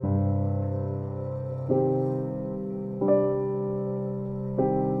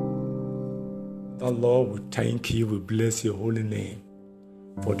The Lord, we thank you, we bless your holy name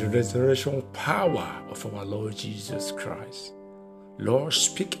for the resurrection power of our Lord Jesus Christ. Lord,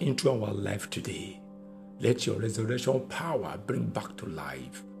 speak into our life today. Let your resurrection power bring back to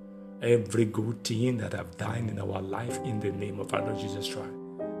life every good thing that have died in our life in the name of our Lord Jesus Christ.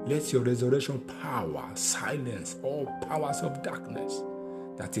 Let your resurrection power silence all powers of darkness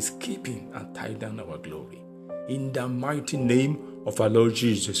that is keeping and tying down our glory. In the mighty name of our Lord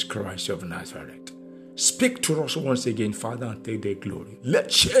Jesus Christ of Nazareth. Speak to us once again, Father, and take the glory. Let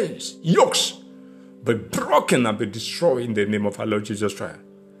chains, yokes be broken and be destroyed in the name of our Lord Jesus Christ.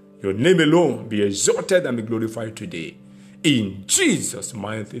 Your name alone be exalted and be glorified today. In Jesus'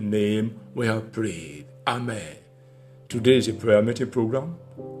 mighty name we have prayed. Amen. Today is a prayer meeting program,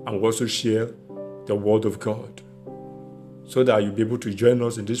 and we also share the word of God so that you'll be able to join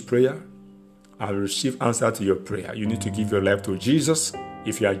us in this prayer and receive answer to your prayer. You need to give your life to Jesus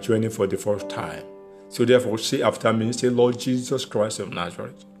if you are joining for the first time. So therefore, say after me, say, Lord Jesus Christ of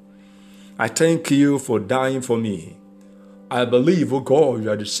Nazareth, I thank you for dying for me. I believe, oh God,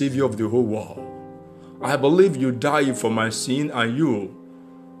 you are the Savior of the whole world. I believe you died for my sin and you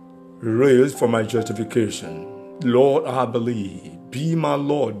raised for my justification. Lord, I believe. Be my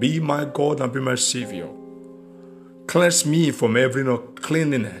Lord, be my God, and be my Savior. Cleanse me from every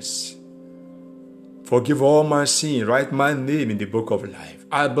uncleanness. Forgive all my sin. Write my name in the book of life.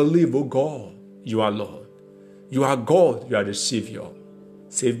 I believe, oh God, you are Lord. You are God. You are the Savior.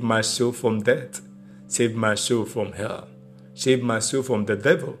 Save my soul from death. Save my soul from hell. Save my soul from the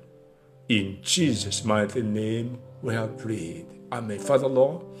devil. In Jesus' mighty name we have prayed. Amen. Father,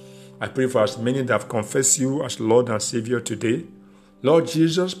 Lord, I pray for as many that have confessed you as Lord and Savior today. Lord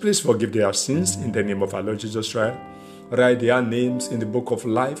Jesus, please forgive their sins in the name of our Lord Jesus Christ. Write their names in the book of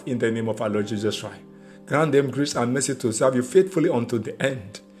life in the name of our Lord Jesus Christ. Grant them grace and mercy to serve you faithfully unto the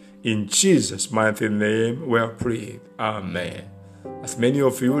end. In Jesus' mighty name we have prayed. Amen. As many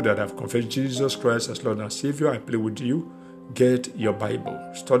of you that have confessed Jesus Christ as Lord and Savior, I pray with you, get your Bible,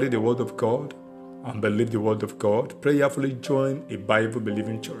 study the Word of God, and believe the Word of God. Prayerfully join a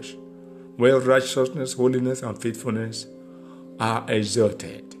Bible-believing church where righteousness, holiness, and faithfulness are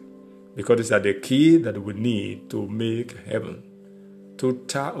exalted, because these are the key that we need to make heaven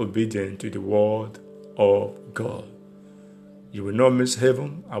total obedient to the Word of God. You will not miss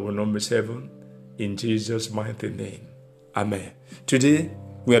heaven. I will not miss heaven. In Jesus' mighty name. Amen. Today,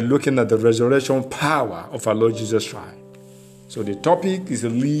 we are looking at the resurrection power of our Lord Jesus Christ. So the topic is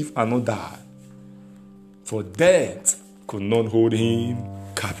live and not die. For death could not hold him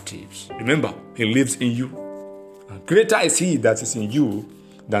captives. Remember, he lives in you. And greater is he that is in you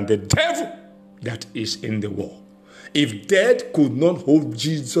than the devil that is in the world. If death could not hold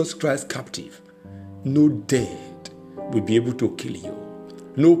Jesus Christ captive, no death will be able to kill you.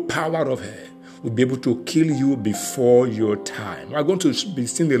 No power of hell will be able to kill you before your time. We're going to be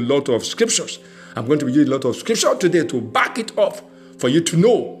seeing a lot of scriptures. I'm going to be using a lot of scripture today to back it up for you to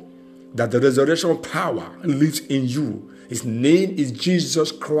know that the resurrection power lives in you. His name is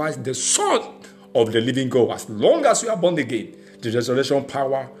Jesus Christ, the Son of the living God. As long as you are born again, the resurrection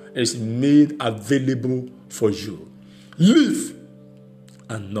power is made available for you. Live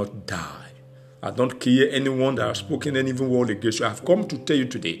and not die. I don't care anyone that has spoken any evil word against you. I have come to tell you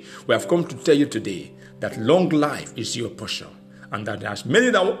today, we have come to tell you today that long life is your portion, and that there's many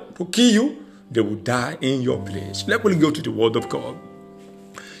that want to kill you, they will die in your place. Let me go to the Word of God.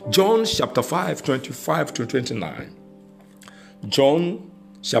 John chapter 5, 25 to 29. John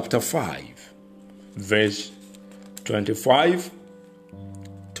chapter 5, verse 25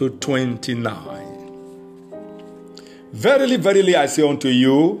 to 29. Verily, verily, I say unto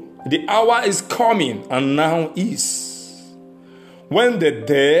you, the hour is coming, and now is, when the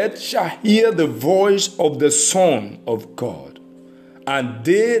dead shall hear the voice of the Son of God, and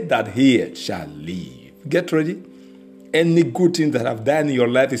they that hear shall live. Get ready. Any good thing that have died in your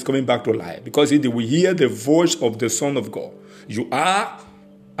life is coming back to life, because if we hear the voice of the Son of God, you are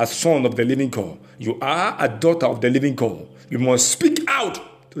a son of the living God. You are a daughter of the living God. You must speak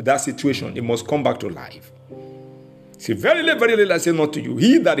out to that situation. It must come back to life. See, verily, verily, I say unto you,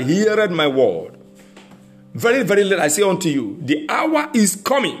 he that heareth my word, very, verily, I say unto you, the hour is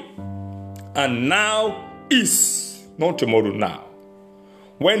coming, and now is, not tomorrow, now,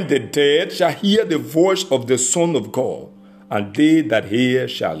 when the dead shall hear the voice of the Son of God, and they that hear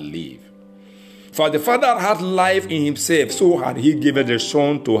shall live. For the Father hath life in himself, so had he given the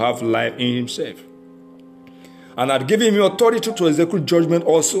Son to have life in himself, and had given him authority to execute judgment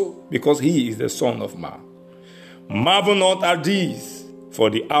also, because he is the Son of Man. Marvel not at these, for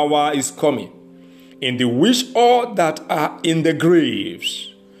the hour is coming, in the which all that are in the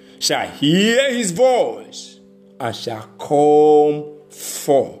graves shall hear his voice and shall come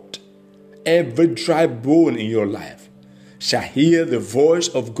forth. Every dry bone in your life shall hear the voice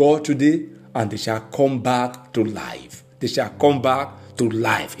of God today, and they shall come back to life. They shall come back to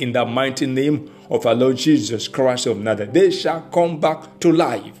life in the mighty name of our Lord Jesus Christ of Nazareth. They shall come back to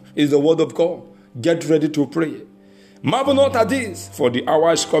life, is the word of God. Get ready to pray. Marvel not at this, for the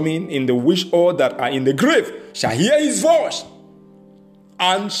hour is coming in the which all that are in the grave shall hear his voice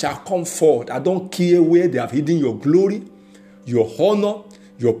and shall come forth. I don't care where they have hidden your glory, your honor,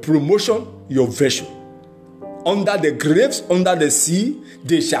 your promotion, your virtue. Under the graves, under the sea,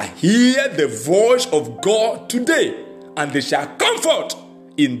 they shall hear the voice of God today, and they shall come forth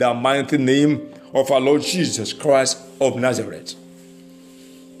in the mighty name of our Lord Jesus Christ of Nazareth.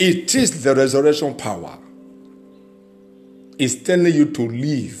 It is the resurrection power. It's telling you to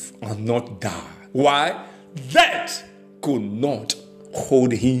live and not die. Why? Death could not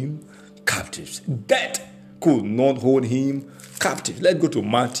hold him captive. Death could not hold him captive. Let's go to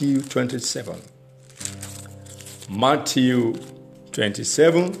Matthew 27. Matthew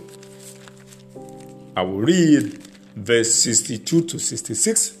 27. I will read verse 62 to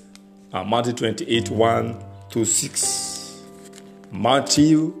 66 and Matthew 28, 1 to 6.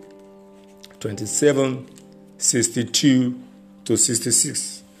 Matthew 27, 62 to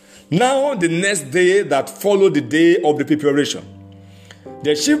 66. Now the next day that followed the day of the preparation,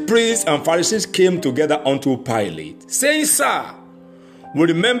 the chief priests and Pharisees came together unto Pilate, saying, Sir, we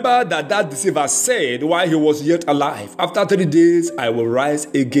remember that deceiver said while he was yet alive, after 3 days I will rise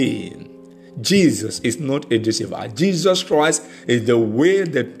again. Jesus is not a deceiver. Jesus Christ is the way,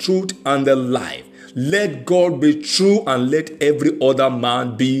 the truth, and the life. Let God be true and let every other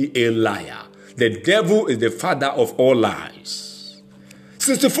man be a liar. The devil is the father of all lies.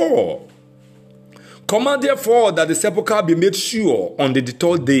 64. Command therefore that the sepulchre be made sure on the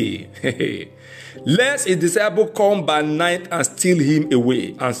 3rd day, lest his disciple come by night and steal him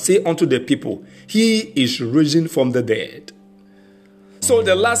away, and say unto the people, He is risen from the dead. So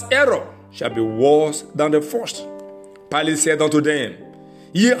the last error shall be worse than the first. Pilate said unto them,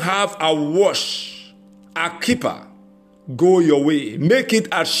 Ye have a watch, a keeper. Go your way, make it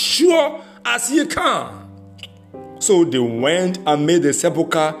as sure as ye can. So they went and made the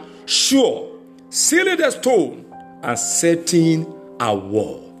sepulchre sure, sealing the stone, and setting a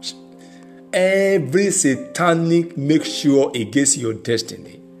watch. Every satanic make sure against your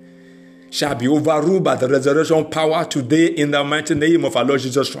destiny shall be overruled by the resurrection power today in the mighty name of our Lord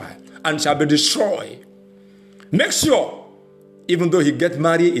Jesus Christ, and shall be destroyed. Make sure, even though he get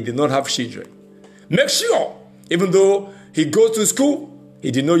married, he did not have children. Make sure, even though he goes to school,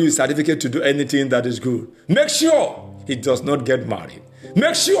 he did not use certificate to do anything that is good. Make sure he does not get married.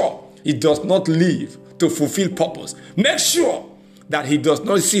 Make sure he does not live to fulfill purpose. Make sure that he does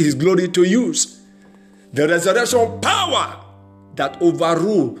not see his glory to use. The resurrection power that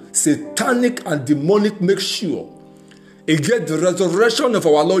overrule satanic and demonic make sure against the resurrection of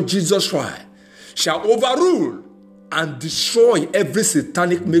our Lord Jesus Christ shall overrule and destroy every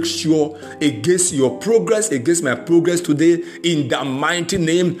satanic make sure against your progress, against my progress today, in the mighty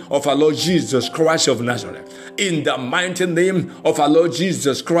name of our Lord Jesus Christ of Nazareth. In the mighty name of our Lord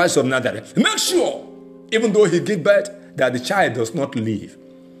Jesus Christ of Nazareth. Make sure, even though he gives birth, that the child does not live.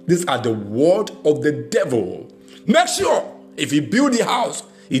 These are the word of the devil. Make sure, if he build the house,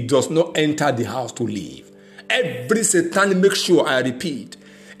 he does not enter the house to live. Every satanic make sure, I repeat,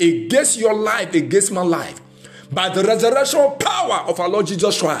 against your life, against my life, by the resurrection power of our Lord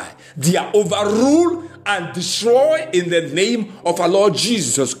Jesus Christ, they are overruled and destroyed in the name of our Lord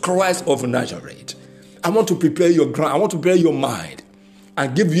Jesus Christ of Nazareth. I want to prepare your ground. I want to prepare your mind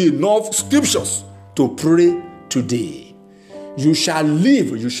and give you enough scriptures to pray today. You shall live,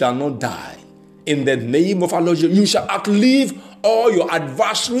 you shall not die. In the name of our Lord Jesus, you shall outlive all your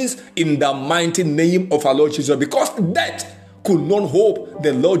adversaries in the mighty name of our Lord Jesus, because death could not hold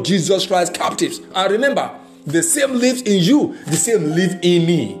the Lord Jesus Christ captives. And remember, the same lives in you, the same lives in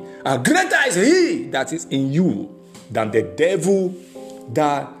me. And greater is he that is in you than the devil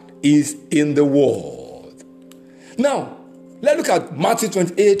that is in the world. Now, let's look at Matthew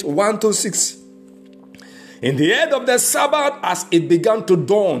 28, 1 to 6. In the end of the Sabbath, as it began to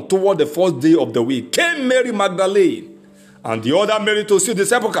dawn toward the 1st day of the week, came Mary Magdalene and the other Mary to see the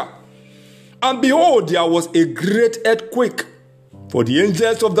sepulchre. And behold, there was a great earthquake, for the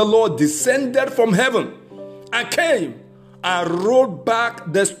angels of the Lord descended from heaven and came and rolled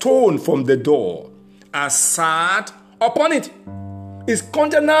back the stone from the door and sat upon it. His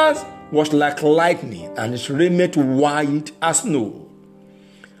countenance was like lightning, and his raiment white as snow.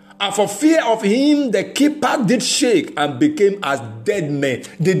 And for fear of him, the keeper did shake and became as dead men.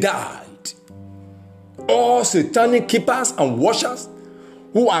 They died. All satanic keepers and watchers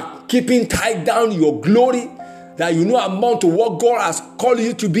who are keeping tied down your glory, that you know amount to what God has called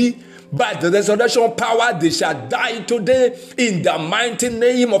you to be, by the resurrection power, they shall die today in the mighty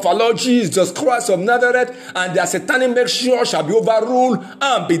name of our Lord Jesus Christ of Nazareth, and their satanic mixture shall be overruled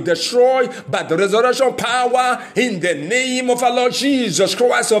and be destroyed by the resurrection power in the name of our Lord Jesus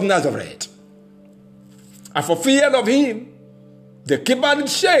Christ of Nazareth. And for fear of him, the keeper did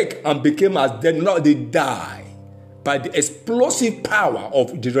shake and became as dead. Now they die by the explosive power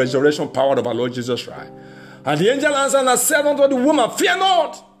of the resurrection power of our Lord Jesus Christ. And the angel answered and said unto the woman, fear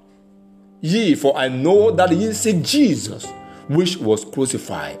not, ye, for I know that ye seek Jesus, which was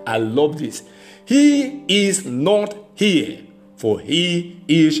crucified. I love this. He is not here, for he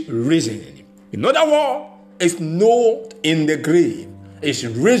is risen. In other words, it's not in the grave. It's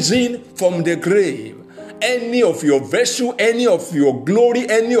risen from the grave. Any of your vessel, any of your glory,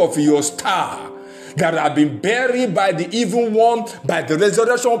 any of your star that have been buried by the evil one, by the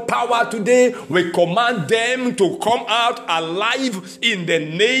resurrection power today, we command them to come out alive in the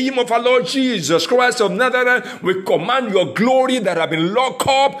name of our Lord Jesus Christ of Nazareth. We command your glory that have been locked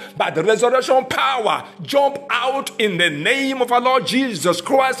up by the resurrection power, jump out in the name of our Lord Jesus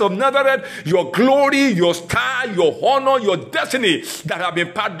Christ of Nazareth. Your glory, your star, your honor, your destiny that have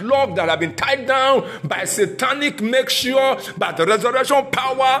been padlocked, that have been tied down by satanic mixture, by the resurrection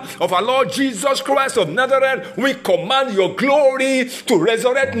power of our Lord Jesus Christ of Nazareth, we command your glory to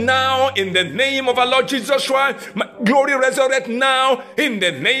resurrect now in the name of our Lord Jesus Christ. Glory resurrect now in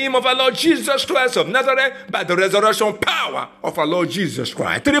the name of our Lord Jesus Christ of Nazareth by the resurrection power of our Lord Jesus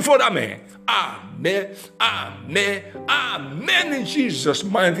Christ. Threefold amen. Amen. Amen. Amen. In Jesus'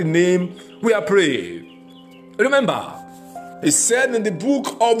 mighty name we are praying. Remember, it said in the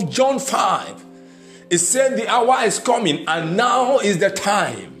book of John 5, it said the hour is coming and now is the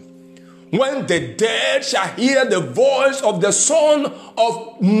time when the dead shall hear the voice of the Son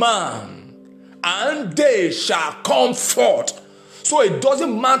of Man, and they shall come forth. So it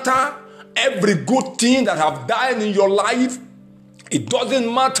doesn't matter every good thing that have died in your life. It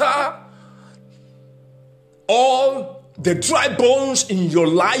doesn't matter all the dry bones in your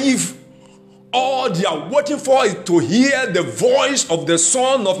life. All they are waiting for is to hear the voice of the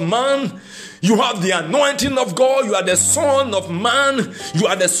Son of Man. You have the anointing of God. You are the Son of Man. You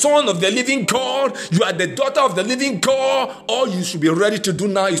are the Son of the living God. You are the daughter of the living God. All you should be ready to do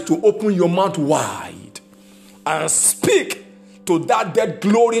now is to open your mouth wide and speak to that dead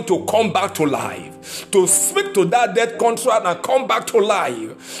glory to come back to life. To speak to that dead contract and come back to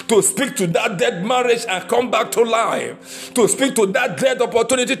life. To speak to that dead marriage and come back to life. To speak to that dead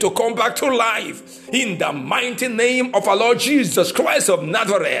opportunity to come back to life. In the mighty name of our Lord Jesus Christ of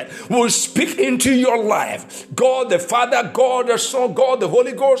Nazareth, will speak into your life. God the Father, God the Son, God the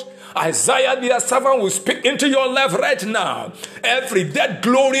Holy Ghost, Isaiah the servant will speak into your life right now. Every dead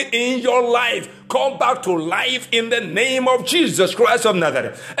glory in your life, come back to life in the name of Jesus Christ of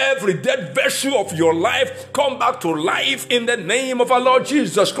Nazareth. Every dead vessel of your life, come back to life in the name of our Lord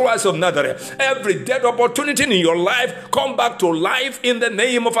Jesus Christ of Nazareth. Every dead opportunity in your life, come back to life in the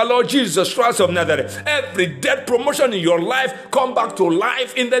name of our Lord Jesus Christ of Nazareth. Every dead promotion in your life, come back to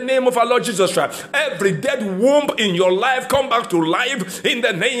life in the name of our Lord Jesus Christ. Every dead womb in your life, come back to life in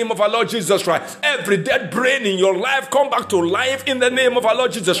the name of our Lord Jesus Christ. Every dead brain in your life, come back to life in the name of our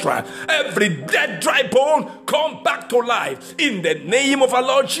Lord Jesus Christ. Every dead dry bone, come back to life in the name of our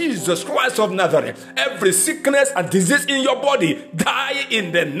Lord Jesus Christ of Nazareth. Every sickness and disease in your body, die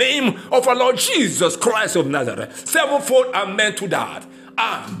in the name of our Lord Jesus Christ of Nazareth. Sevenfold amen to that.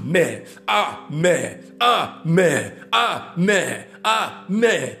 Amen. Amen. Amen. Amen.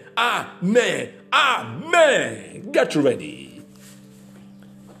 Amen. Amen. Amen. Get ready.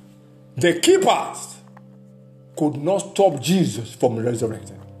 The keepers could not stop Jesus from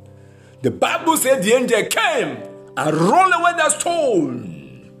resurrecting. The Bible said the angel came and rolled away the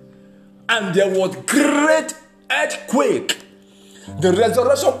stone, and there was great earthquake. The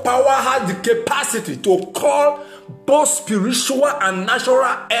resurrection power has the capacity to call both spiritual and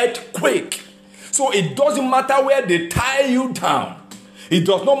natural earthquake. So it doesn't matter where they tie you down. It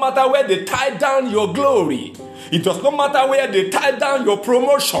does not matter where they tie down your glory. It does not matter where they tie down your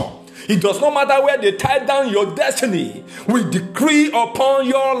promotion. It does not matter where they tie down your destiny. We decree upon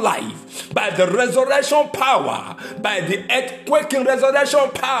your life by the resurrection power, by the earthquaking resurrection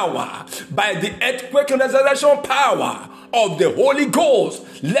power, by the earthquaking resurrection power of the Holy Ghost.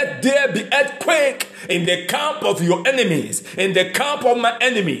 Let there be earthquake in the camp of your enemies, in the camp of my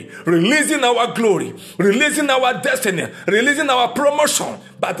enemy, releasing our glory, releasing our destiny, releasing our promotion,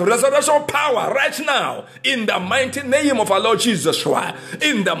 but resurrection power right now, in the mighty name of our Lord Jesus Christ,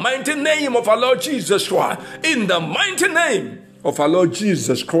 in the mighty name of our Lord Jesus Christ, in the mighty name of our Lord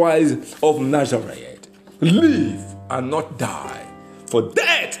Jesus Christ of Nazareth. Live and not die, for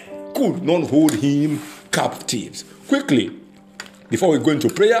death could not hold him captives. Quickly, before we go into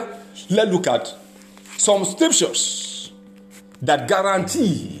prayer, let's look at some scriptures that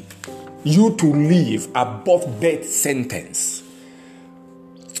guarantee you to live above death sentence.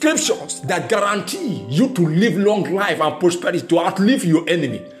 Scriptures that guarantee you to live long life and prosperity, to outlive your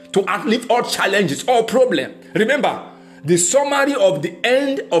enemy, to outlive all challenges, all problems. Remember, the summary of the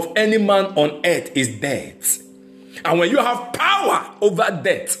end of any man on earth is death. And when you have power over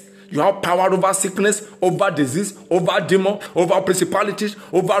death, you have power over sickness, over disease, over demon, over principalities,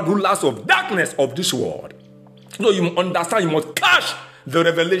 over rulers of darkness of this world. So you understand, you must catch the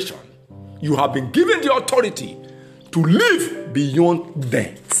revelation. You have been given the authority to live beyond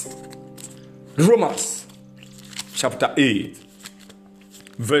death. Romans chapter 8,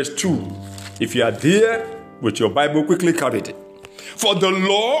 verse 2. If you are there with your Bible, quickly carry it. For the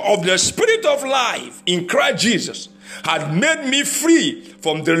law of the Spirit of life in Christ Jesus had made me free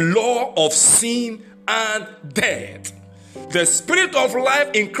from the law of sin and death. The Spirit of life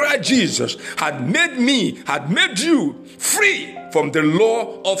in Christ Jesus had made you free from the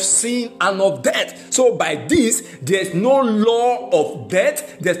law of sin and of death. So by this, there's no law of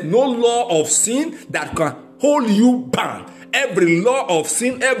death, there's no law of sin that can hold you bound. Every law of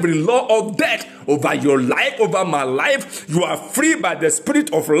sin, every law of death over your life, over my life, you are free by the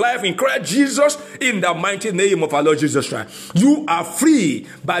Spirit of life in Christ Jesus, in the mighty name of our Lord Jesus Christ. You are free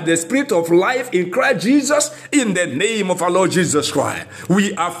by the Spirit of life in Christ Jesus, in the name of our Lord Jesus Christ.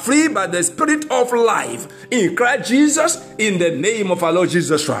 We are free by the Spirit of life in Christ Jesus, in the name of our Lord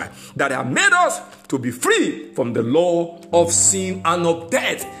Jesus Christ, that have made us to be free from the law of sin and of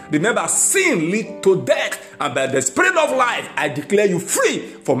death. Remember, sin leads to death, and by the Spirit of life, I declare you free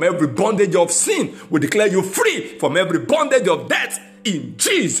from every bondage of sin. We declare you free from every bondage of death. In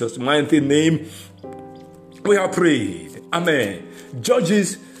Jesus' mighty name, we have prayed. Amen.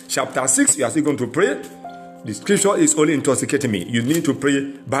 Judges chapter 6, you are still going to pray. The scripture is only intoxicating me. You need to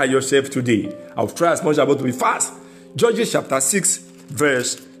pray by yourself today. I'll try as much as I'm able to be fast. Judges chapter 6,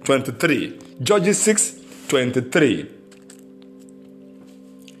 verse 23. Judges 6, 23.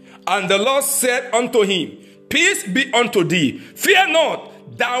 And the Lord said unto him, Peace be unto thee. Fear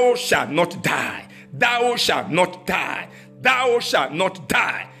not, thou shalt not die. Thou shalt not die. Thou shalt not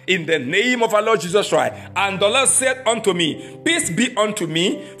die. In the name of our Lord Jesus Christ. And the Lord said unto me, Peace be unto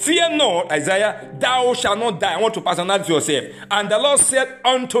me. Fear not, Isaiah, thou shalt not die. I want to personalize yourself. And the Lord said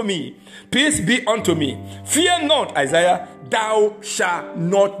unto me, Peace be unto me. Fear not, Isaiah, thou shalt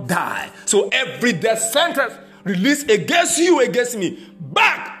not die. So every death sentence released against you, against me,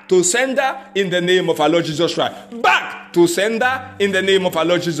 back to sender in the name of our Lord Jesus Christ. Back to sender in the name of our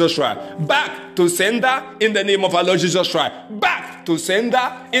Lord Jesus Christ. Back to sender in the name of our Lord Jesus Christ. Back to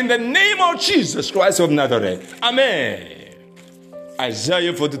sender in the name of Jesus Christ of Nazareth. Amen.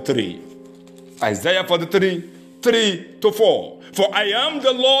 Isaiah 43. Isaiah 43, 3-4. For I am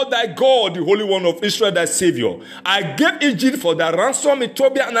the Lord thy God, the Holy One of Israel, thy Savior. I gave Egypt for thy ransom,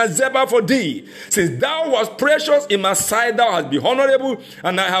 Ethiopia and Azeba for thee. Since thou wast precious in my sight, thou hast been honorable,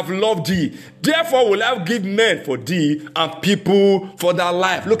 and I have loved thee. Therefore will I give men for thee, and people for thy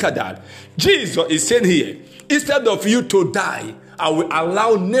life. Look at that. Jesus is saying here, instead of you to die, I will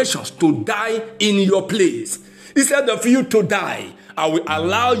allow nations to die in your place. Instead of you to die, I will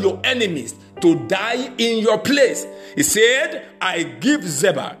allow your enemies to die in your place. He said, I give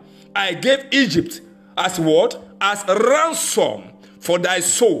Zebah, I gave Egypt as what? As ransom for thy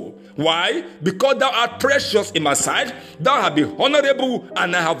soul. Why? Because thou art precious in my sight, thou hast been honorable,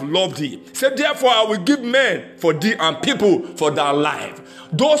 and I have loved thee. Say, therefore I will give men for thee and people for thy life.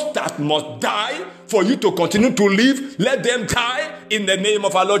 Those that must die for you to continue to live, let them die in the name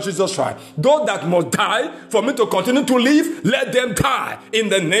of our Lord Jesus Christ. Those that must die for me to continue to live, let them die in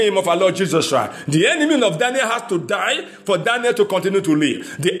the name of our Lord Jesus Christ. The enemy of Daniel has to die for Daniel to continue to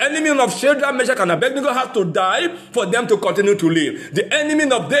live. The enemy of Shadrach, Meshach, and Abednego has to die for them to continue to live. The enemy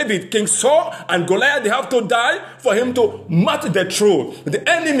of David, King Saul, and Goliath, they have to die for him to mount the throne. The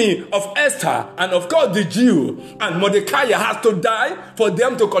enemy of Esther, and of course the Jew, and Mordecai has to die for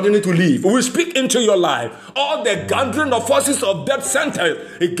them to continue to live. We speak into into your life. All the gathering of forces of death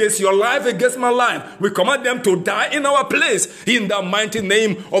centers against your life, against my life, we command them to die in our place in the mighty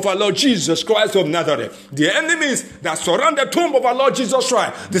name of our Lord Jesus Christ of Nazareth. The enemies that surround the tomb of our Lord Jesus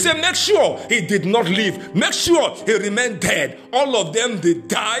Christ, they say, make sure he did not live. Make sure he remained dead. All of them, they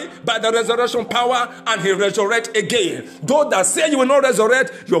die by the resurrection power, and he resurrect again. Those that say you will not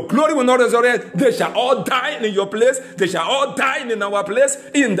resurrect, your glory will not resurrect, they shall all die in your place. They shall all die in our place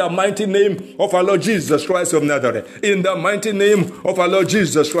in the mighty name of our Lord Jesus Christ of Nazareth. In the mighty name of our Lord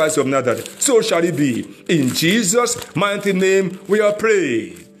Jesus Christ of Nazareth. So shall it be. In Jesus' mighty name we are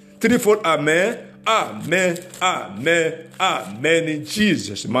praying. Threefold amen. Amen, amen, amen, in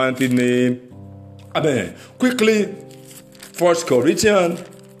Jesus' mighty name. Amen. Quickly, 1 Corinthians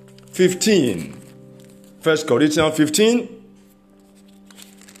 15. 1 Corinthians 15,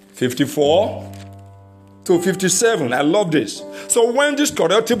 54 to 57. I love this. So when this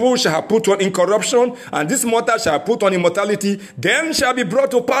corruptible shall have put on incorruption, and this mortal shall put on immortality, then shall be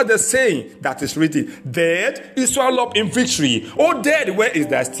brought to pass the saying that is written, death is swallowed up in victory. O death, where is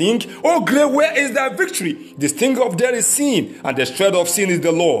thy sting? O grave, where is thy victory? The sting of death is sin, and the strength of sin is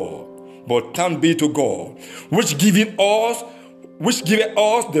the law. But thanks be to God, which giveth us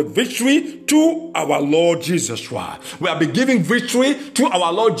the victory to our Lord Jesus Christ. We have been giving victory to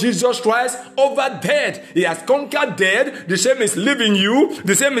our Lord Jesus Christ over death. He has conquered death. The same is living you.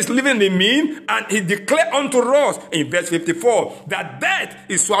 The same is living in me. And he declared unto us in verse 54 that death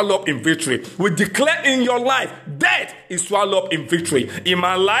is swallowed up in victory. We declare in your life, death is swallowed up in victory. In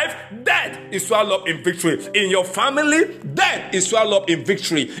my life, death is swallowed up in victory. In your family, death is swallowed up in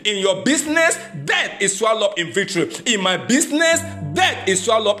victory. In your business, death is swallowed up in victory. In my business, death is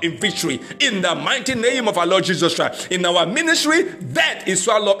swallowed up in victory. In the mighty name of our Lord Jesus Christ. In our ministry, death is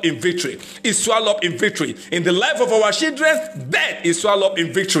swallowed up in victory. Is swallowed up in victory. In the life of our children, death is swallowed up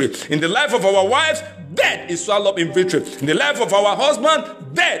in victory. In the life of our wives, death is swallowed up in victory. In the life of our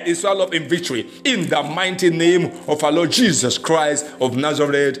husband, death is swallowed up in victory. In the mighty name of our Lord Jesus Christ of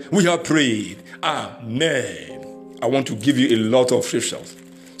Nazareth, we have prayed. Amen. I want to give you a lot of scriptures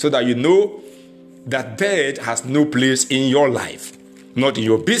so that you know that death has no place in your life. Not in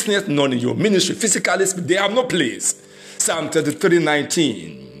your business, not in your ministry. Physically, they have no place. Psalm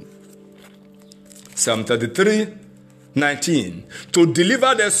 33:19. Psalm 33:19. To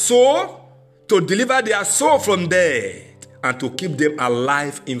deliver their soul from death, and to keep them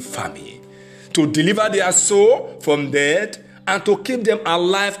alive in famine. To deliver their soul from death, and to keep them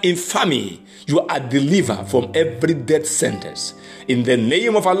alive in famine. You are delivered from every death sentence. In the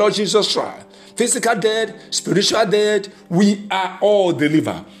name of our Lord Jesus Christ. Physical death, spiritual death, we are all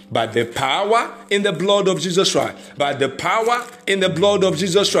delivered by the power in the blood of Jesus Christ. By the power in the blood of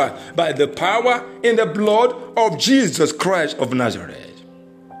Jesus Christ. By the power in the blood of Jesus Christ of Nazareth.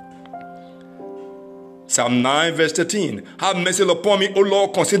 Psalm 9 verse 13. Have mercy upon me, O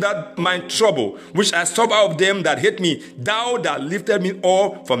Lord, consider my trouble, which I suffer of them that hate me. Thou that lifted me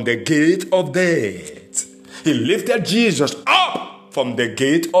up from the gate of death. He lifted Jesus up from the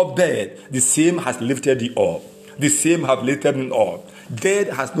gate of death. The same has lifted thee up. The same have lifted me up. Death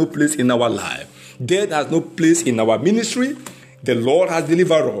has no place in our life. Death has no place in our ministry. The Lord has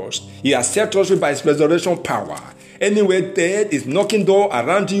delivered us. He has set us free by his resurrection power. Anywhere death is knocking door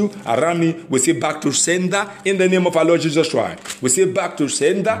around you, around me, we say back to sender in the name of our Lord Jesus Christ. We say back to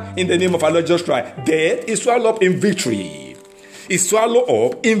sender in the name of our Lord Jesus Christ. Death is swallowed up in victory. It's swallowed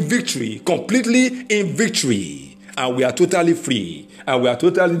up in victory, completely in victory. And we are totally free. And we are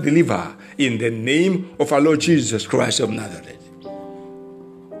totally delivered in the name of our Lord Jesus Christ of Nazareth.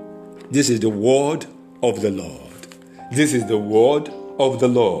 This is the word of the Lord. This is the word of the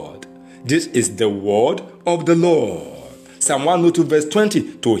Lord. This is the word of the Lord. Psalm 102 verse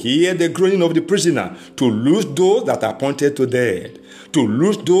 20. To hear the groaning of the prisoner, to loose those that are appointed to death. To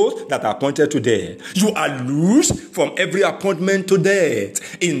loose those that are appointed to death. You are loose from every appointment to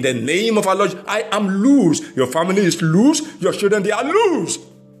death. In the name of our Lord, I am loose. Your family is loose. Your children, they are loose.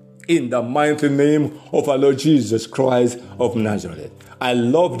 In the mighty name of our Lord Jesus Christ of Nazareth. I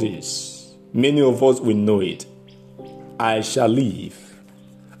love this. Many of us will know it. I shall live.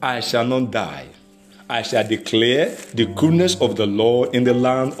 I shall not die. I shall declare the goodness of the Lord in the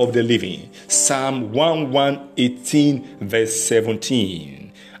land of the living. Psalm 118 verse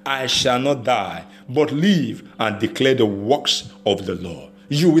 17. I shall not die, but live and declare the works of the Lord.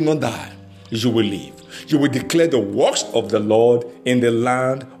 You will not die. You will live. You will declare the works of the Lord in the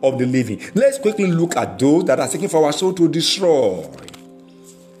land of the living. Let's quickly look at those that are seeking for our soul to destroy.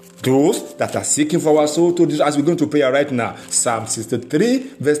 Those that are seeking for our soul to destroy, as we're going to pray right now. Psalm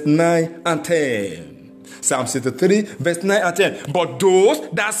 63 verse 9 and 10. Psalm 63, verse 9 and 10. But those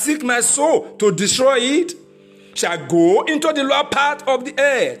that seek my soul to destroy it shall go into the lower part of the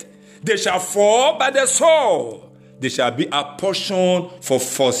earth. They shall fall by the sword. They shall be a portion for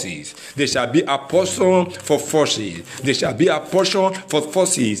forces. They shall be a portion for forces. They shall be a portion for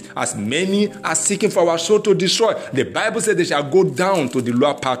forces. As many are seeking for our soul to destroy. The Bible says they shall go down to the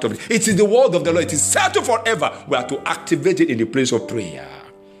lower part of it. It is the word of the Lord. It is settled forever. We are to activate it in the place of prayer.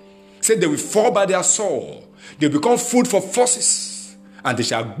 Say they will fall by their sword. They become food for forces. And they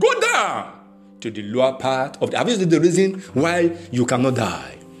shall go down to the lower part of it. Have you seen the reason why you cannot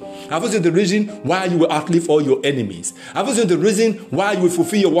die? Have you seen the reason why you will outlive all your enemies? Have you seen the reason why you will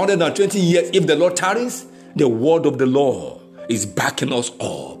fulfill your 120 years if the Lord tarries? The word of the Lord is backing us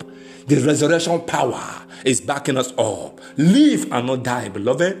up. The resurrection power is backing us up. Live and not die,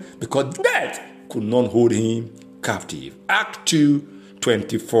 beloved, because death could not hold him captive. Act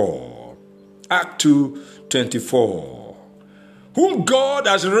 2:24. Act 2:24. Whom God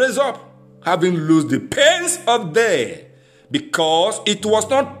has raised up, having loosed the pains of death, because it was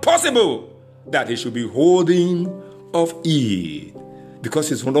not possible that he should be holding of it. Because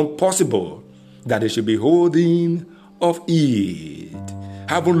it's not possible that he should be holding of it.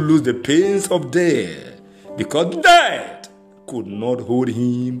 Having loosed the pains of death, because death could not hold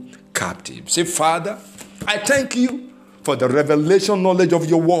him captive. Say, Father, I thank you for the revelation knowledge of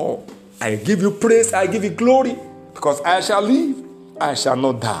your word. I give you praise, I give you glory, because I shall live, I shall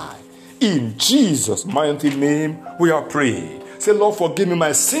not die. In Jesus' mighty name, we are praying. Say, Lord, forgive me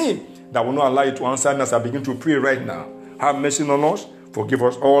my sin that will not allow you to answer me as I begin to pray right now. Have mercy on us. Forgive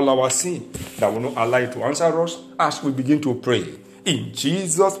us all our sin that will not allow you to answer us as we begin to pray. In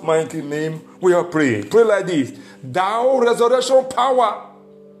Jesus' mighty name, we are praying. Pray like this. Thou resurrection power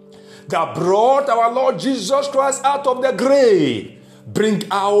that brought our Lord Jesus Christ out of the grave, bring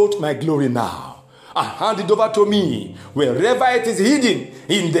out my glory now. And hand it over to me, wherever it is hidden,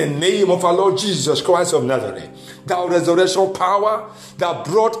 in the name of our Lord Jesus Christ of Nazareth. Thou resurrection power that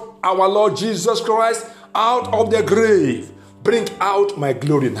brought our Lord Jesus Christ out of the grave, bring out my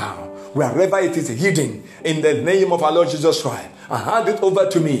glory now, wherever it is hidden, in the name of our Lord Jesus Christ. And hand it over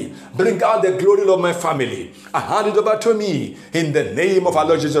to me. Bring out the glory of my family. And hand it over to me in the name of our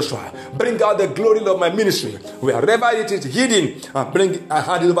Lord Jesus Christ. Bring out the glory of my ministry. Wherever it is hidden, and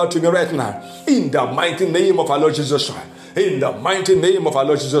hand it over to me right now. In the mighty name of our Lord Jesus Christ. In the mighty name of our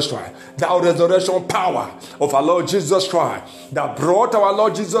Lord Jesus Christ. Thou resurrection power of our Lord Jesus Christ that brought our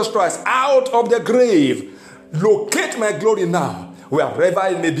Lord Jesus Christ out of the grave. Locate my glory now, wherever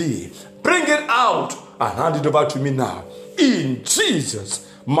it may be. Bring it out and hand it over to me now. In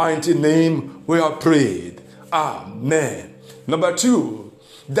Jesus' mighty name we are prayed. Amen. Number 2,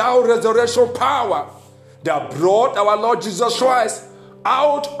 thou resurrection power that brought our Lord Jesus Christ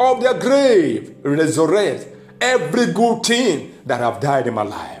out of the grave. Resurrect every good thing that have died in my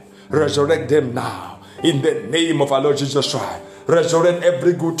life. Resurrect them now. In the name of our Lord Jesus Christ. Resurrect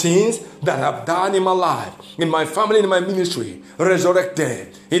every good things that have done in my life, in my family, in my ministry. Resurrect them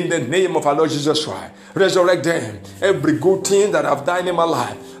in the name of our Lord Jesus Christ. Resurrect them. Every good thing that have done in my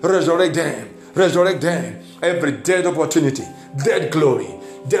life. Resurrect them. Resurrect them. Every dead opportunity, dead glory,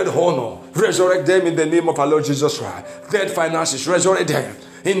 dead honor. Resurrect them in the name of our Lord Jesus Christ. Dead finances. Resurrect them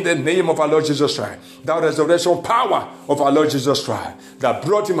in the name of our Lord Jesus Christ. That resurrection power of our Lord Jesus Christ that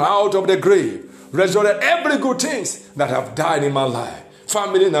brought him out of the grave. Resurrect every good things that have died in my life,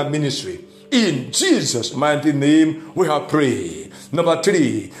 family and ministry. In Jesus' mighty name, we have prayed. Number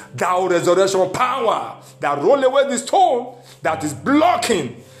 3, thou resurrection power that roll away the stone that is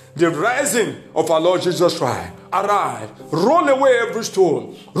blocking the rising of our Lord Jesus Christ. Arise, roll away every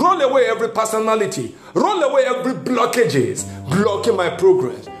stone, roll away every personality, roll away every blockages, blocking my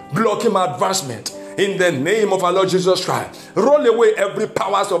progress, blocking my advancement. In the name of our Lord Jesus Christ, roll away every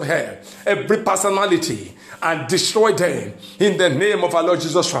powers of hell, every personality, and destroy them. In the name of our Lord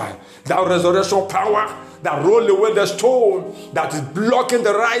Jesus Christ, thou resurrection power that roll away the stone that is blocking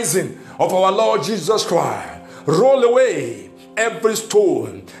the rising of our Lord Jesus Christ. Roll away every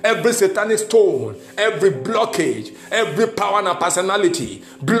stone, every satanic stone, every blockage, every power and personality,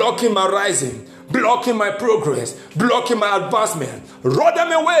 blocking my rising, blocking my progress, blocking my advancement. Roll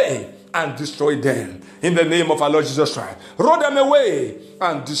them away and destroy them in the name of our Lord Jesus Christ. Roll them away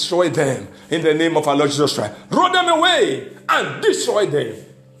and destroy them in the name of our Lord Jesus Christ. Roll them away and destroy them.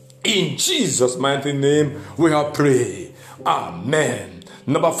 In Jesus' mighty name we have prayed. Amen.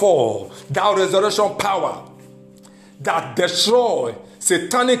 Number 4, thou resurrection power that destroy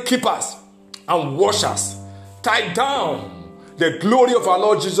satanic keepers and watchers. Tie down the glory of our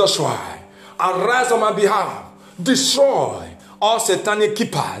Lord Jesus Christ. Arise on my behalf. Destroy all satanic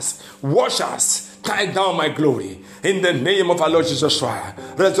keepers, watchers tie down my glory. In the name of our Lord Jesus Christ.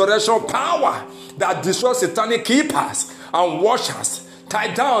 Resurrection power that destroys satanic keepers and watchers.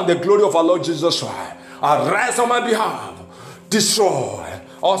 Tie down the glory of our Lord Jesus Christ. Arise on my behalf. Destroy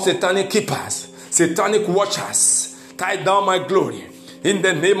all satanic keepers, satanic watchers. Tie down my glory. In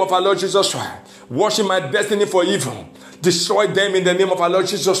the name of our Lord Jesus Christ. Washing my destiny for evil. Destroy them in the name of our Lord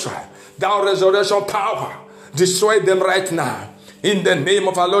Jesus Christ. Thou resurrection power. Destroy them right now. In the name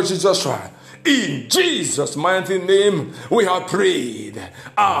of our Lord Jesus Christ. In Jesus' mighty name, we have prayed.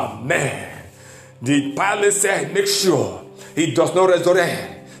 Amen. The pilot said, make sure he does not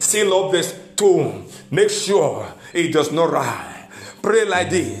resurrect. Seal up this tomb. Make sure he does not rise. Pray like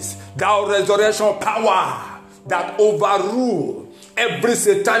this. Thou resurrection power that overrule every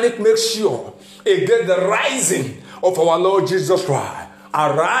satanic mixture against the rising of our Lord Jesus Christ.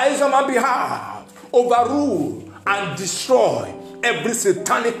 Arise on my behalf. Overrule and destroy every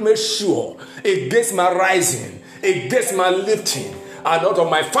satanic mixture against my rising, against my lifting, and out of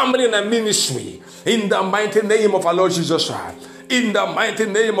my family and ministry. In the mighty name of our Lord Jesus Christ. In the mighty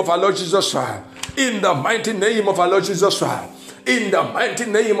name of our Lord Jesus Christ. In the mighty name of our Lord Jesus Christ. In the mighty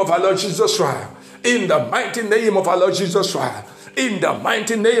name of our Lord Jesus Christ. In the mighty name of our Lord Jesus Christ. In the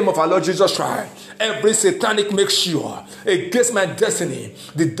mighty name of our Lord Jesus Christ. Every satanic mixture against my destiny,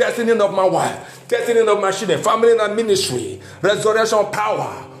 the destiny of my wife, destiny of my children, family and ministry, resurrection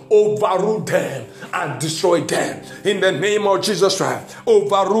power, overrule them and destroy them. In the name of Jesus Christ,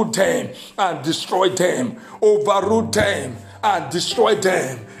 overrule them and destroy them. Overrule them and destroy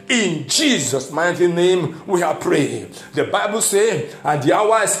them. In Jesus' mighty name, we have prayed. The Bible says, and the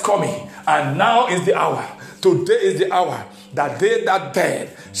hour is coming, and now is the hour. Today is the hour that they that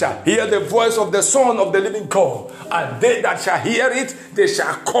dead shall hear the voice of the Son of the living God, and they that shall hear it, they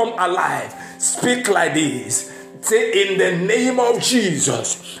shall come alive. Speak like this. Say, in the name of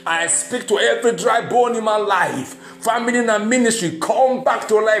Jesus, I speak to every dry bone in my life, family and ministry, come back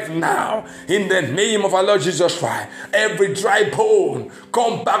to life now. In the name of our Lord Jesus Christ, every dry bone,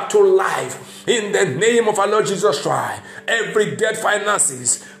 come back to life. In the name of our Lord Jesus Christ, every dead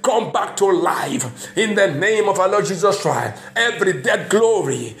finances, come back to life. In the name of our Lord Jesus Christ, every dead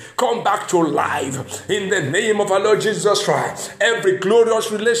glory, come back to life. In the name of our Lord Jesus Christ, every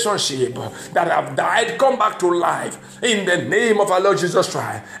glorious relationship that have died, come back to life. In the name of our Lord Jesus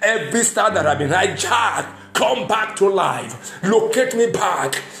Christ, every star that have been hijacked, come back to life. Locate me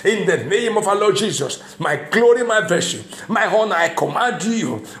back in the name of our Lord Jesus. My glory, my virtue, my honor, I command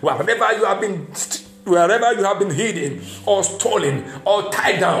you, wherever you have been hidden or stolen or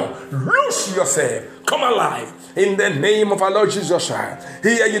tied down, loose yourself. Come alive in the name of our Lord Jesus Christ.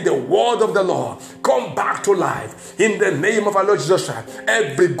 Hear ye the word of the Lord. Come back to life in the name of our Lord Jesus Christ.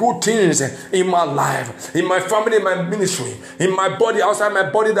 Every good things in my life, in my family, in my ministry, in my body, outside my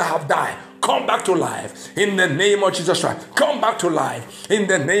body that have died, come back to life in the name of Jesus Christ. Come back to life in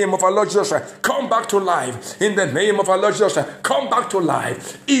the name of our Lord Jesus Christ. Come back to life in the name of our Lord Jesus Christ. Come back to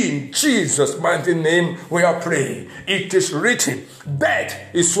life in Jesus' mighty name. We are praying. It is written, death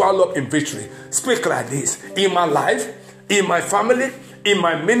is swallowed up in victory. Speak like this. In my life, in my family, in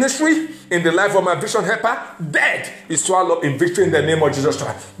my ministry, in the life of my vision helper, death is swallowed up in victory in the name of Jesus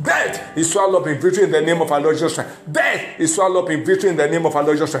Christ. Death is swallowed up in victory in the name of our Lord Jesus Christ. Death is swallowed up in victory in the name of our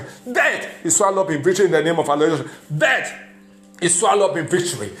Lord Jesus Christ. Death is swallowed up in victory in the name of our Lord Jesus Christ. Death is swallowed up in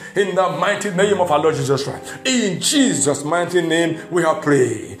victory in the mighty name of our Lord Jesus Christ. In Jesus' mighty name we have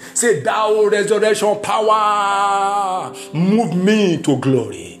prayed. Say, thou resurrection power, move me to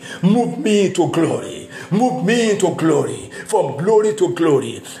glory. Move me to glory. Move me into glory, from glory to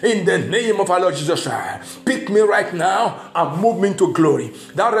glory. In the name of our Lord Jesus Christ, pick me right now and move me into glory.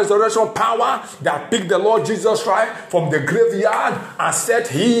 That resurrection power that picked the Lord Jesus Christ from the graveyard and set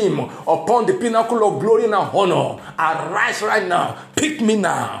him upon the pinnacle of glory and honor. Arise right now. Pick me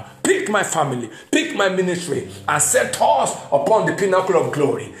now. Pick my family, pick my ministry, and set us upon the pinnacle of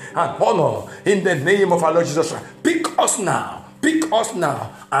glory and honor in the name of our Lord Jesus Christ. Pick us now. Pick us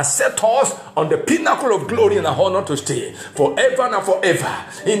now and set us on the pinnacle of glory and honor to stay forever and forever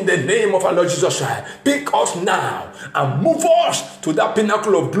in the name of our Lord Jesus Christ. Pick us now and move us to that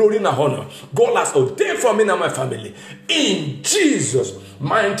pinnacle of glory and honor God has ordained for me and my family. In Jesus'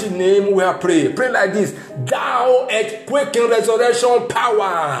 mighty name we are praying. Pray like this. Thou earthquaking resurrection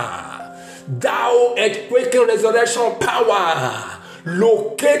power. Thou earthquaking resurrection power.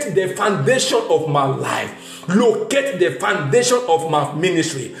 Locate the foundation of my life. Locate the foundation of my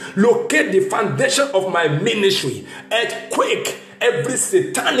ministry. Locate the foundation of my ministry. Earthquake Every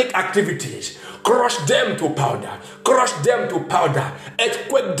satanic activities, crush them to powder. Crush them to powder.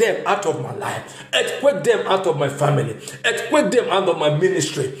 Earthquake them out of my life. Earthquake them out of my family. Earthquake them out of my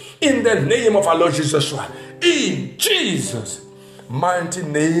ministry. In the name of our Lord Jesus Christ. In Jesus' mighty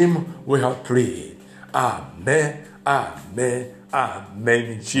name we have prayed. Amen. Amen. Amen.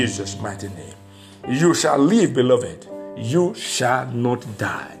 In Jesus' mighty name. You shall live, beloved. You shall not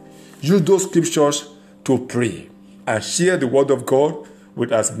die. Use those scriptures to pray and share the word of God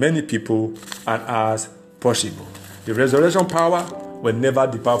with as many people as possible. The resurrection power will never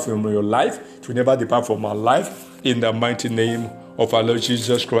depart from your life. It will never depart from our life. In the mighty name of our Lord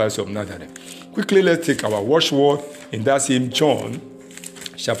Jesus Christ of Nazareth. Quickly, let's take our watchword in that same John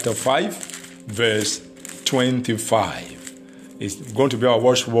chapter 5, verse 25. It's going to be our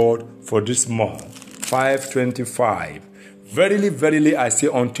watchword for this month. 5:25. Verily, verily, I say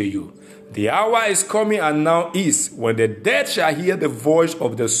unto you, the hour is coming and now is, when the dead shall hear the voice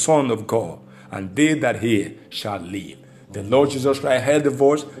of the Son of God, and they that hear shall live. The Lord Jesus Christ heard the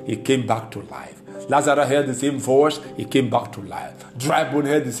voice, he came back to life. Lazarus heard the same voice, he came back to life. Dry bone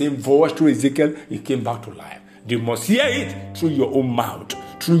heard the same voice through Ezekiel, he came back to life. You must hear it through your own mouth,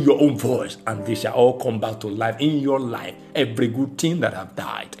 through your own voice, and they shall all come back to life in your life. Every good thing that have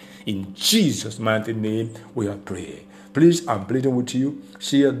died. In Jesus' mighty name, we are praying. Please, I'm pleading with you,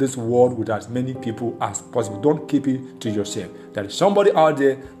 share this word with as many people as possible. Don't keep it to yourself. There is somebody out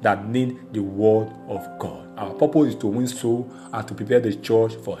there that needs the word of God. Our purpose is to win soul and to prepare the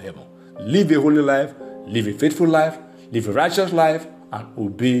church for heaven. Live a holy life, live a faithful life, live a righteous life, and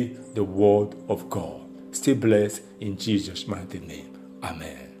obey the word of God. Stay blessed in Jesus' mighty name.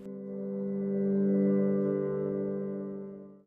 Amen.